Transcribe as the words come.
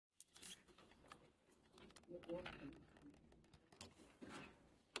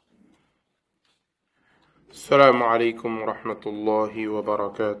السلام عليكم ورحمة الله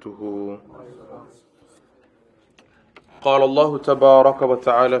وبركاته. قال الله تبارك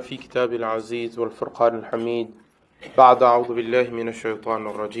وتعالى في كتاب العزيز والفرقان الحميد بعد أعوذ بالله من الشيطان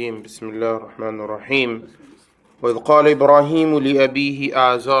الرجيم بسم الله الرحمن الرحيم وإذ قال إبراهيم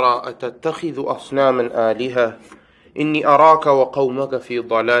لأبيه آزر أتتخذ أصناما آلهة إني أراك وقومك في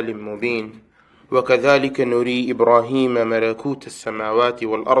ضلال مبين وكذلك نري إبراهيم ملكوت السماوات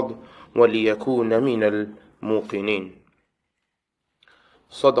والأرض وليكون من الموقنين.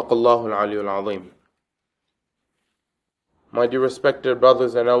 صدق الله العلي العظيم. My dear respected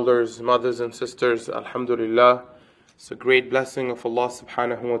brothers and elders, mothers and sisters, Alhamdulillah, it's a great blessing of Allah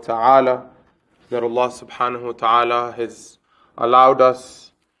subhanahu wa ta'ala that Allah subhanahu wa ta'ala has allowed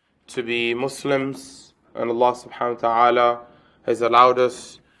us to be Muslims, and Allah subhanahu wa ta'ala has allowed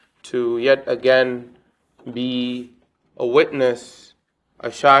us to yet again be a witness, a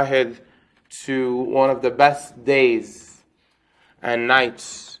shahid to one of the best days and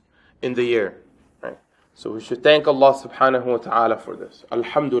nights in the year. Right? So we should thank Allah subhanahu wa ta'ala for this.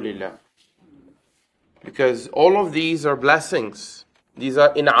 Alhamdulillah. Because all of these are blessings. These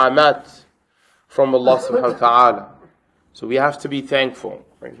are in'amat from Allah subhanahu wa ta'ala. So we have to be thankful.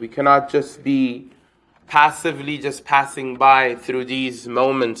 Right? We cannot just be passively just passing by through these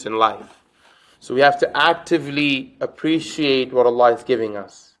moments in life. So we have to actively appreciate what Allah is giving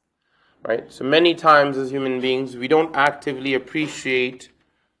us. Right? So many times as human beings, we don't actively appreciate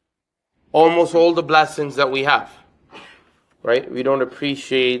almost all the blessings that we have. Right? We don't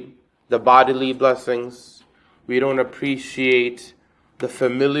appreciate the bodily blessings. We don't appreciate the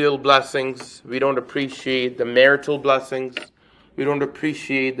familial blessings. We don't appreciate the marital blessings. We don't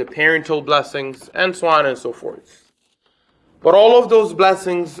appreciate the parental blessings, and so on and so forth. But all of those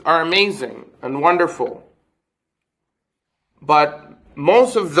blessings are amazing and wonderful. But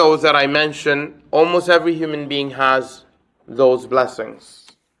most of those that I mentioned, almost every human being has those blessings.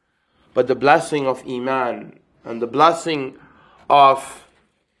 But the blessing of Iman and the blessing of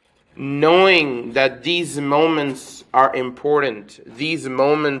knowing that these moments are important, these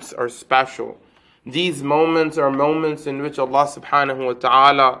moments are special, these moments are moments in which Allah subhanahu wa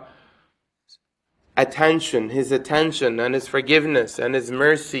ta'ala His attention and His forgiveness and His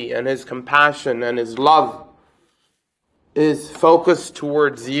mercy and His compassion and His love is focused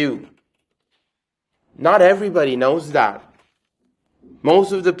towards you. Not everybody knows that.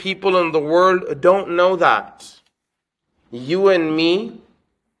 Most of the people in the world don't know that. You and me,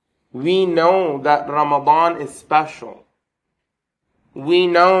 we know that Ramadan is special. We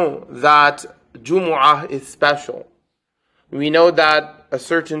know that Jumu'ah is special. We know that a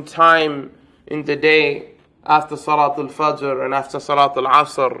certain time in the day after Surah Al-Fajr and after Surah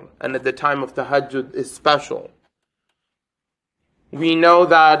Al-Asr and at the time of Tahajjud is special. We know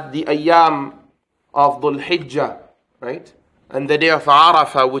that the ayyam of Dhul Hijjah, right? And the day of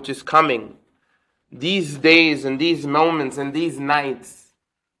Arafah, which is coming. These days and these moments and these nights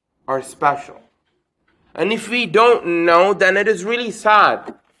are special. And if we don't know, then it is really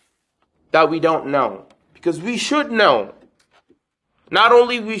sad that we don't know. Because we should know. Not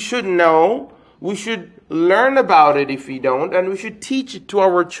only we should know, we should learn about it if we don't, and we should teach it to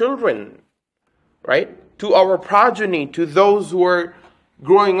our children, right? To our progeny, to those who are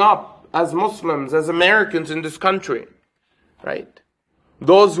growing up as Muslims, as Americans in this country, right?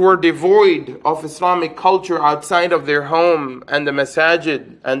 Those who are devoid of Islamic culture outside of their home and the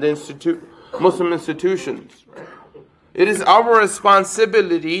masajid and the Muslim institutions. Right? It is our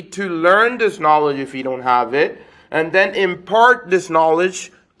responsibility to learn this knowledge if we don't have it, and then impart this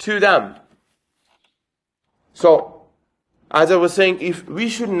knowledge to them. So, as I was saying, if we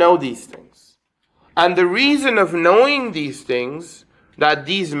should know these things. And the reason of knowing these things, that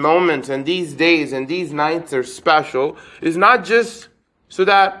these moments and these days and these nights are special, is not just so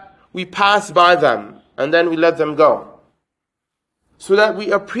that we pass by them and then we let them go. So that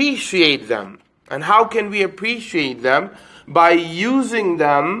we appreciate them. And how can we appreciate them? By using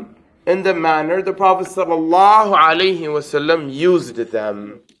them in the manner the Prophet ﷺ used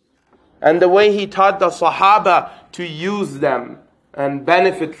them. And the way he taught the Sahaba to use them and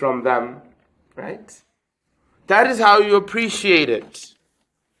benefit from them. Right? That is how you appreciate it.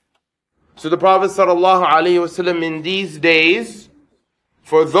 So the Prophet ﷺ in these days,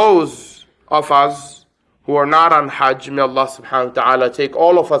 for those of us who are not on Hajj, may Allah subhanahu wa ta'ala take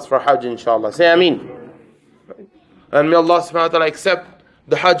all of us for Hajj inshallah. Say Ameen. And may Allah subhanahu wa ta'ala accept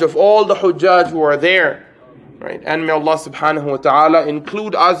the Hajj of all the Hujjaj who are there. Right? And may Allah subhanahu wa ta'ala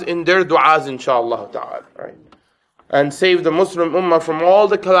include us in their du'as inshallah ta'ala. Right? and save the Muslim Ummah from all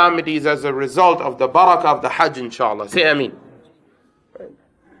the calamities as a result of the barakah of the Hajj, inshallah. Say Ameen.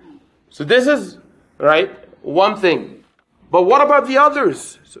 So this is, right, one thing. But what about the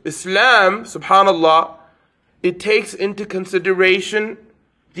others? So Islam, subhanallah, it takes into consideration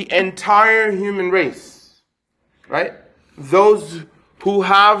the entire human race, right? Those who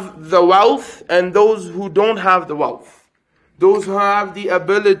have the wealth and those who don't have the wealth. Those who have the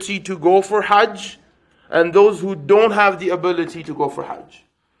ability to go for Hajj and those who don't have the ability to go for Hajj.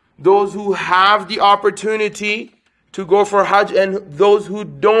 Those who have the opportunity to go for Hajj and those who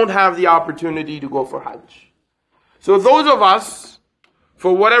don't have the opportunity to go for Hajj. So those of us,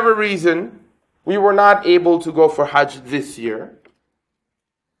 for whatever reason, we were not able to go for Hajj this year.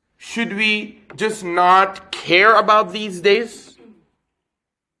 Should we just not care about these days?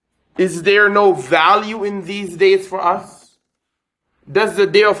 Is there no value in these days for us? Does the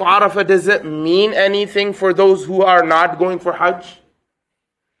day of Arafah, does it mean anything for those who are not going for Hajj?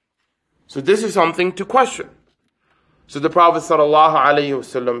 So this is something to question. So the Prophet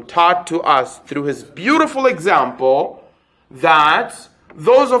ﷺ taught to us through his beautiful example that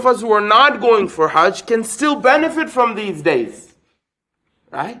those of us who are not going for Hajj can still benefit from these days.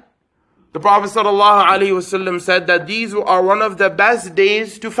 Right? The Prophet ﷺ said that these are one of the best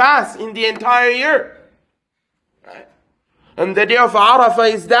days to fast in the entire year. Right? And the day of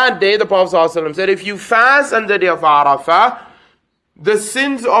Arafah is that day. The Prophet ﷺ said, if you fast on the day of Arafah, the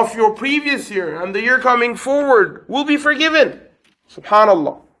sins of your previous year and the year coming forward will be forgiven.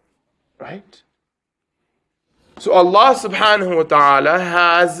 Subhanallah. Right? So Allah subhanahu wa ta'ala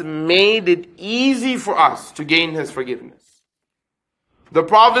has made it easy for us to gain His forgiveness. The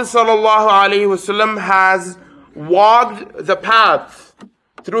Prophet sallallahu alaihi wasallam has walked the path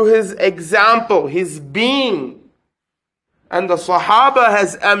through his example, his being. And the Sahaba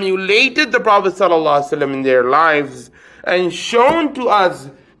has emulated the Prophet sallallahu alaihi wasallam in their lives and shown to us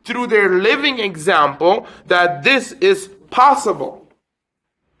through their living example that this is possible.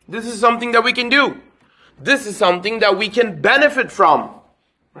 This is something that we can do. This is something that we can benefit from.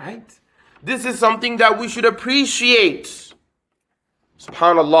 Right? This is something that we should appreciate.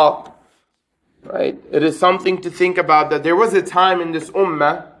 Subhanallah. Right? It is something to think about that there was a time in this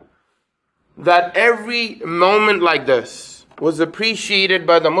ummah that every moment like this was appreciated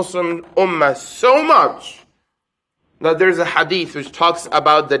by the Muslim ummah so much that there's a hadith which talks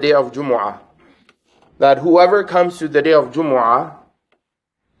about the day of Jumu'ah. That whoever comes to the day of Jumu'ah,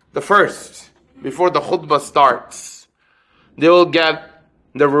 the first, before the khutbah starts, they will get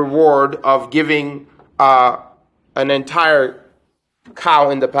the reward of giving an entire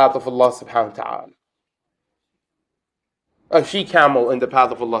cow in the path of Allah subhanahu wa ta'ala. A she-camel in the path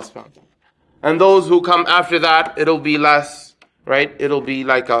of Allah subhanahu wa ta'ala. And those who come after that, it'll be less, right? It'll be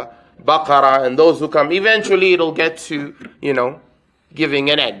like a baqarah, and those who come, eventually it'll get to,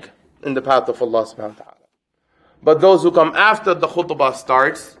 giving an egg in the path of Allah subhanahu wa ta'ala. But those who come after the khutbah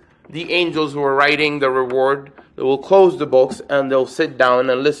starts, the angels who are writing the reward, they will close the books and they'll sit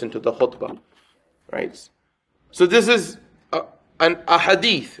down and listen to the khutbah. Right? So this is a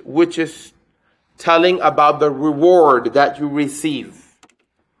hadith which is telling about the reward that you receive.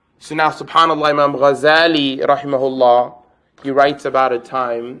 So now, subhanAllah, Imam Ghazali, rahimahullah, he writes about a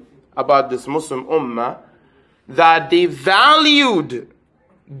time about this Muslim ummah that they valued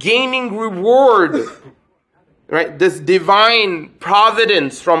gaining reward, right? This divine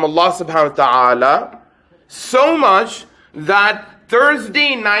providence from Allah subhanahu wa ta'ala so much that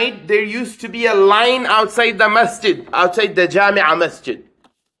Thursday night there used to be a line outside the masjid, outside the Jami'ah masjid.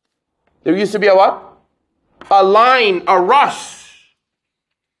 There used to be a what? A line, a rush.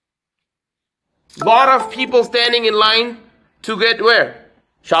 A lot of people standing in line to get where?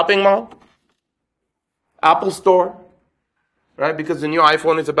 Shopping mall, Apple store, right? Because the new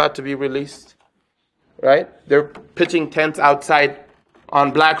iPhone is about to be released, right? They're pitching tents outside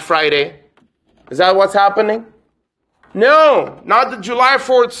on Black Friday. Is that what's happening? No, not the July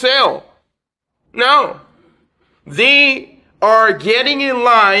 4th sale. No. They are getting in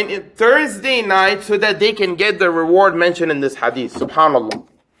line Thursday night so that they can get the reward mentioned in this hadith. Subhanallah.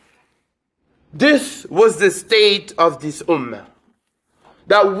 This was the state of this ummah.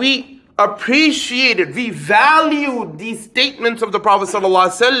 That we appreciated, we valued these statements of the Prophet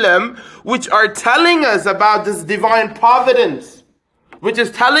ﷺ, which are telling us about this divine providence, which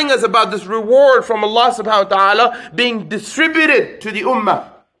is telling us about this reward from Allah subhanahu wa ta'ala being distributed to the ummah.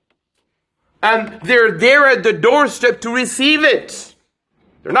 And they're there at the doorstep to receive it.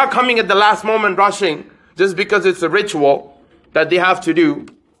 They're not coming at the last moment rushing just because it's a ritual that they have to do,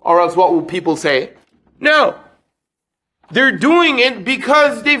 or else what will people say? No. They're doing it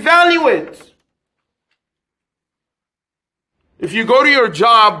because they value it. If you go to your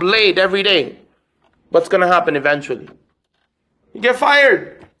job late every day, what's going to happen eventually? You get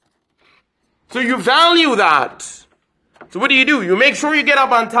fired. So you value that. So what do? You make sure you get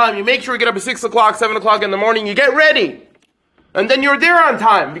up on time. You make sure you get up at 6 o'clock, 7 o'clock in the morning. You get ready. And then you're there on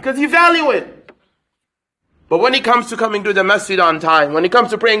time because you value it. But when it comes to coming to the masjid on time, when it comes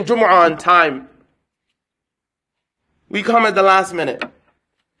to praying Jumu'ah on time, we come at the last minute.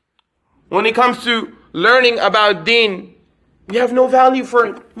 When it comes to learning about deen, we have no value for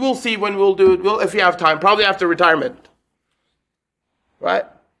it. We'll see when we'll do it. If we have time, probably after retirement. Right?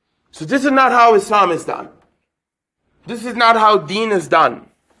 So this is not how Islam is done. This is not how deen is done.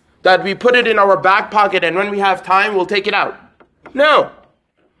 That we put it in our back pocket and when we have time, we'll take it out. No.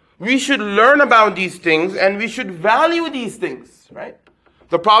 We should learn about these things and we should value these things. Right?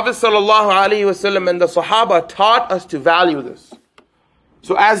 The Prophet ﷺ and the Sahaba taught us to value this.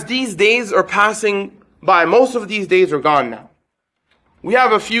 So as these days are passing by, most of these days are gone now. We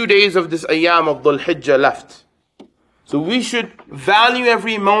have a few days of this ayyam of Dhul Hijjah left. So we should value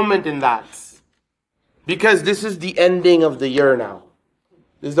every moment in that. Because this is the ending of the year now.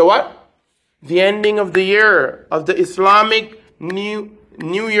 This is the what? The ending of the year of the Islamic New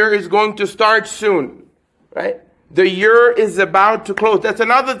Year is going to start soon. Right? The year is about to close. That's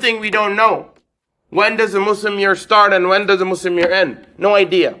another thing we don't know. When does the Muslim year start and when does the Muslim year end? No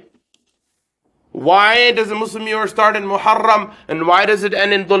idea. Why does the Muslim year start in Muharram and why does it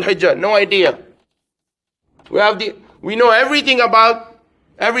end in Dhul Hijjah? No idea. We know everything about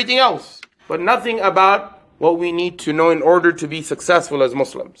everything else, but nothing about what we need to know in order to be successful as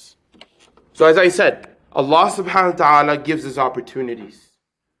Muslims. So as I said, Allah subhanahu wa ta'ala gives us opportunities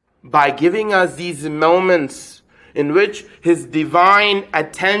by giving us these moments in which His divine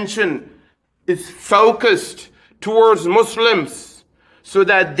attention is focused towards Muslims so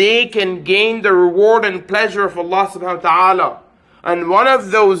that they can gain the reward and pleasure of Allah subhanahu wa ta'ala. And one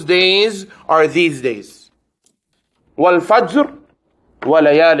of those days are these days. Wal-Fajr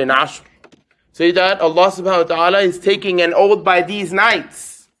wa-layalin ashr. Say that Allah subhanahu wa ta'ala is taking an oath by these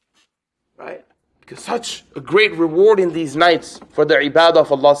nights. Right? Because such a great reward in these nights for the ibadah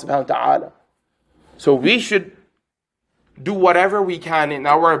of Allah subhanahu wa ta'ala. So we should do whatever we can in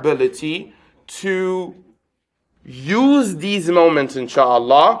our ability to use these moments,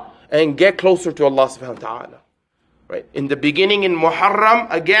 inshaAllah, and get closer to Allah subhanahu wa ta'ala. Right? In the beginning, in Muharram,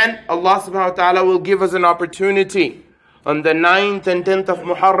 again, Allah subhanahu wa ta'ala will give us an opportunity on the 9th and 10th of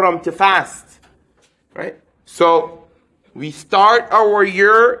Muharram to fast. Right? So, we start our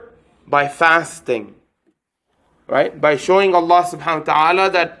year by fasting. Right? By showing Allah subhanahu wa ta'ala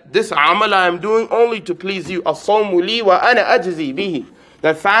that this amal I am doing only to please you. As-sawmu li wa ana ajzi bihi.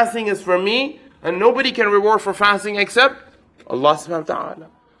 That fasting is for me and nobody can reward for fasting except Allah subhanahu wa ta'ala.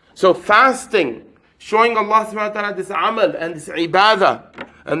 So fasting, showing Allah subhanahu wa ta'ala this amal and this ibadah.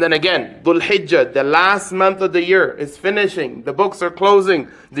 And then again, Dhul Hijjah, the last month of the year is finishing. The books are closing.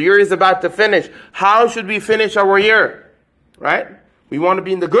 The year is about to finish. How should we finish our year? Right? We want to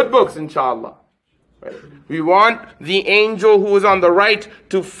be in the good books, inshallah. Right? We want the angel who is on the right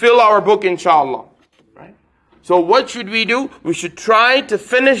to fill our book, inshallah. Right? So what should we do? We should try to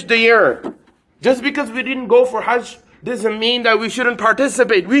finish the year. Just because we didn't go for Hajj doesn't mean that we shouldn't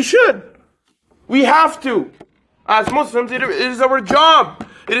participate. We should. We have to. As Muslims, it is our job.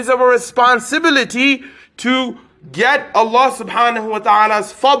 It is our responsibility to get Allah subhanahu wa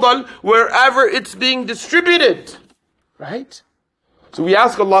ta'ala's fadl wherever it's being distributed. Right? So we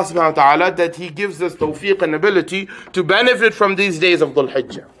ask Allah subhanahu wa ta'ala that He gives us tawfiq and ability to benefit from these days of Dhul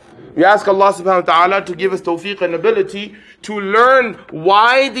Hijjah. We ask Allah subhanahu wa ta'ala to give us tawfiq and ability to learn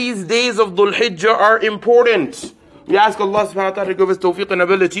why these days of Dhul Hijjah are important. We ask Allah subhanahu wa ta'ala to give us tawfiq and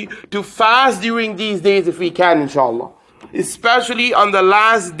ability to fast during these days if we can, inshallah. Especially on the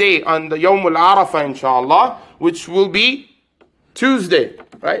last day, on the Yawm al-Arafah, inshallah, which will be Tuesday,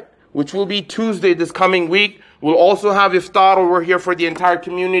 right? Which will be Tuesday this coming week. We'll also have iftar over here for the entire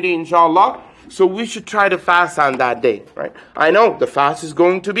community, inshallah. So we should try to fast on that day, right? I know the fast is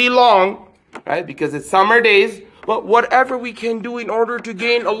going to be long, right? Because it's summer days. But whatever we can do in order to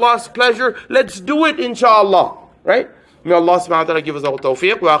gain Allah's pleasure, let's do it, inshallah, right? May Allah subhanahu wa ta'ala give us all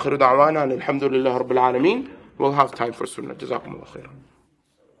tawfiq. Wa akhiru da'wana alhamdulillah rabbil alameen. We'll have time for sunnah. Jazakumullah khairan.